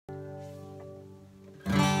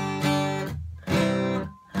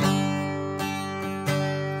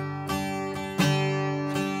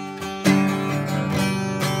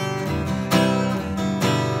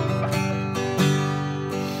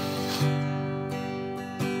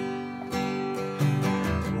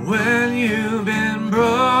when you've been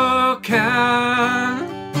broken,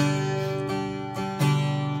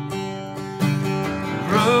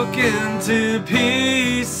 broken to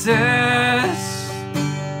pieces,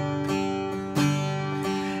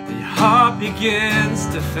 your heart begins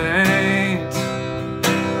to faint,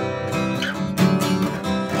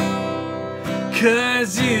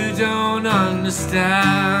 'cause you don't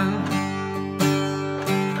understand.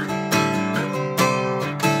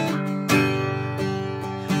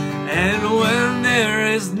 And when there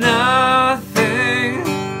is nothing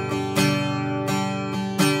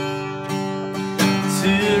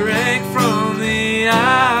to rake from the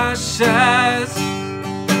ashes,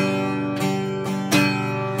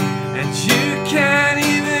 and you can't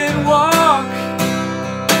even walk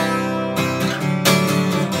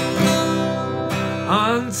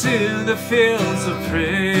onto the fields of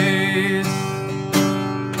praise,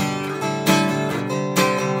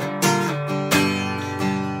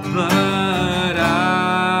 but I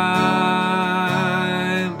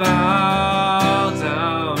bow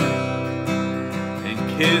down and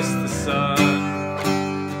kiss the sun.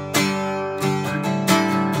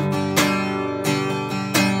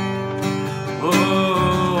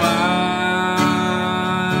 Oh, I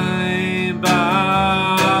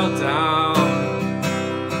bow down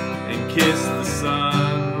and kiss the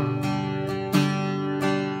sun.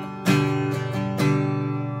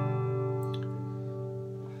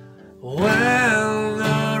 When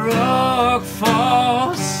the rock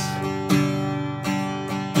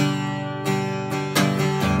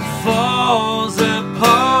falls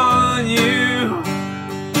upon you,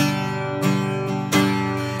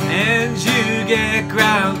 and you get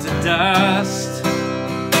ground to dust,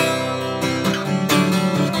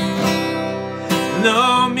 no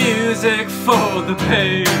music for the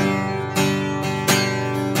pain.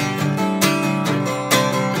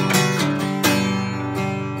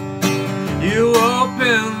 You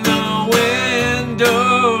open the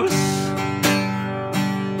windows,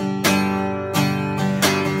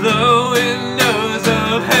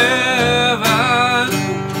 of heaven,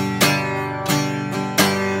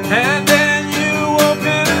 and then you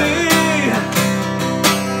open me,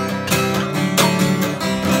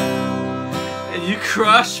 and you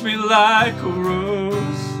crush me like a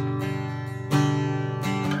rose.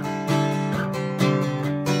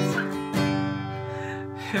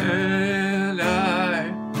 And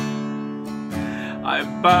I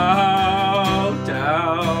bow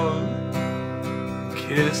down,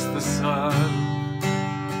 kiss the sun.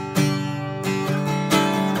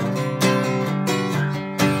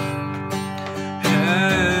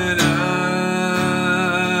 And I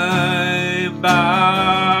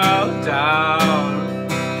bow down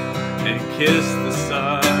and kiss the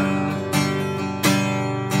sun.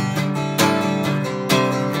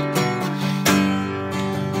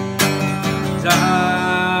 And I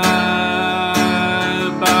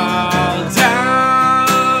bow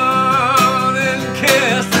down and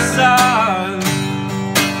kiss the sun.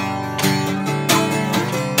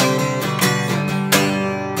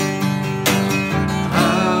 I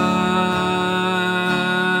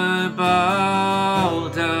bow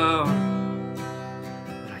down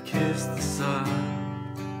and I kiss the sun.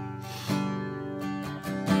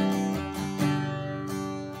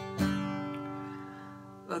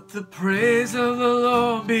 Let the praise of the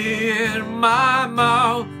Lord be in my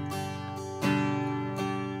mouth.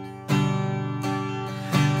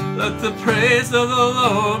 Let the praise of the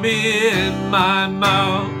Lord be in my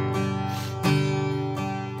mouth.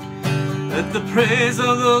 Let the praise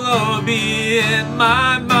of the Lord be in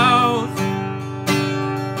my mouth.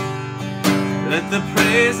 Let the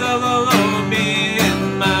praise of the Lord be in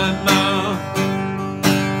my mouth.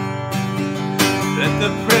 Let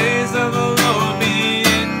the praise of the Lord be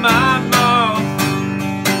in my mouth.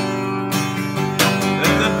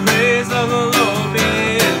 Let the praise of the Lord be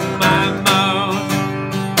in my mouth.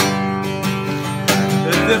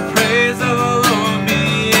 Let the praise of the Lord be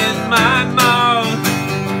in my mouth.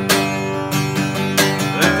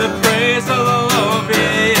 Let the praise of the Lord be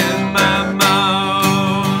in my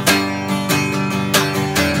mouth.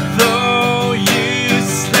 Though you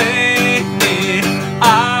slay me, I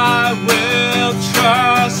will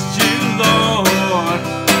trust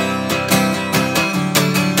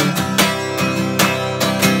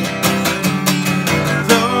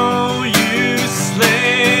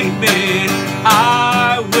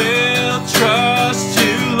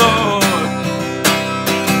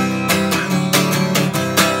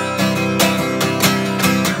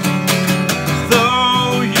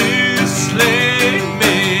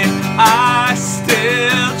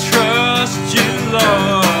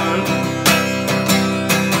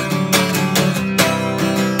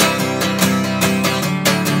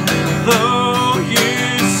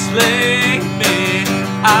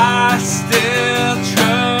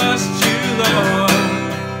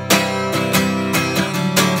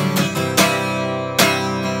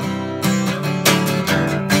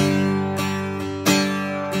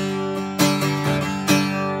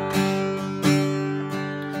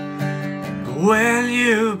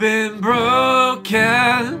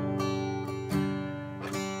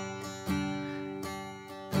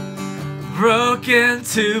broken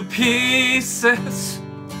to pieces,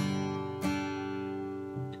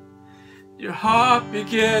 your heart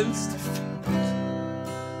begins to faint.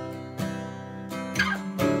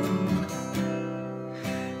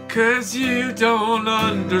 'Cause you don't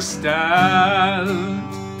understand.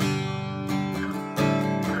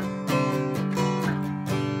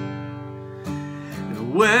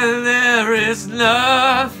 When there is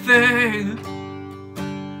nothing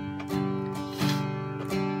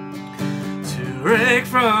to break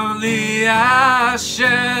from the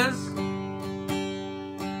ashes,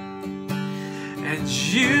 and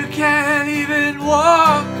you can't even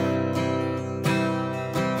walk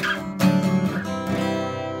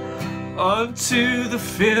onto the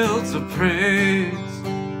fields of praise.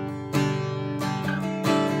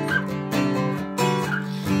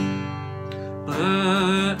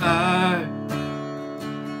 But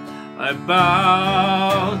I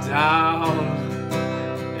bow down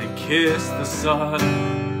and kiss the sun.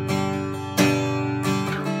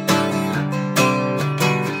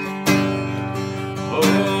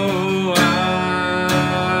 Oh, I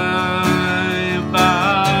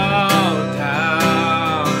bow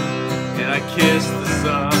down and I kiss the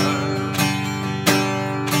sun.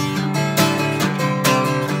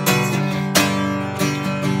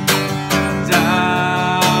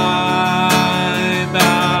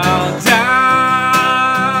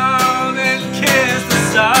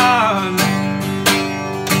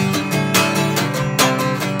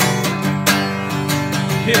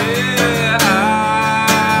 Yeah, I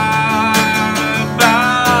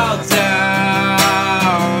bow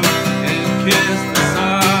down and kiss the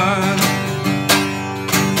sun.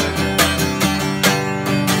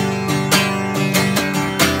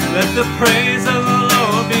 Let the praise of the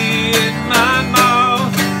Lord be in my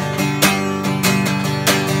mouth.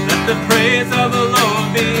 Let the praise of the Lord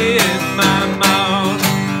be in my mouth.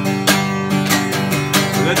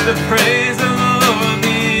 Let the praise of the Lord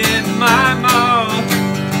be in my mouth.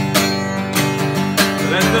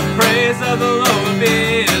 Let the praise of the Lord be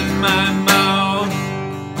in my mouth.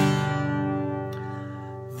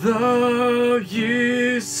 Though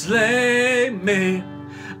you slay me,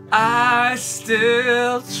 I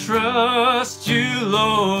still trust you,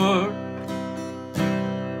 Lord.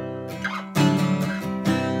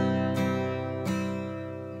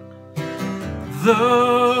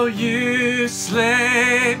 Though you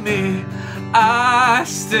slay me, I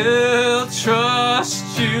still trust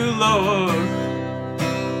you, Lord.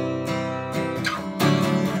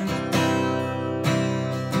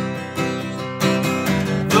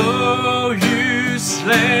 Though you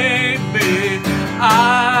slay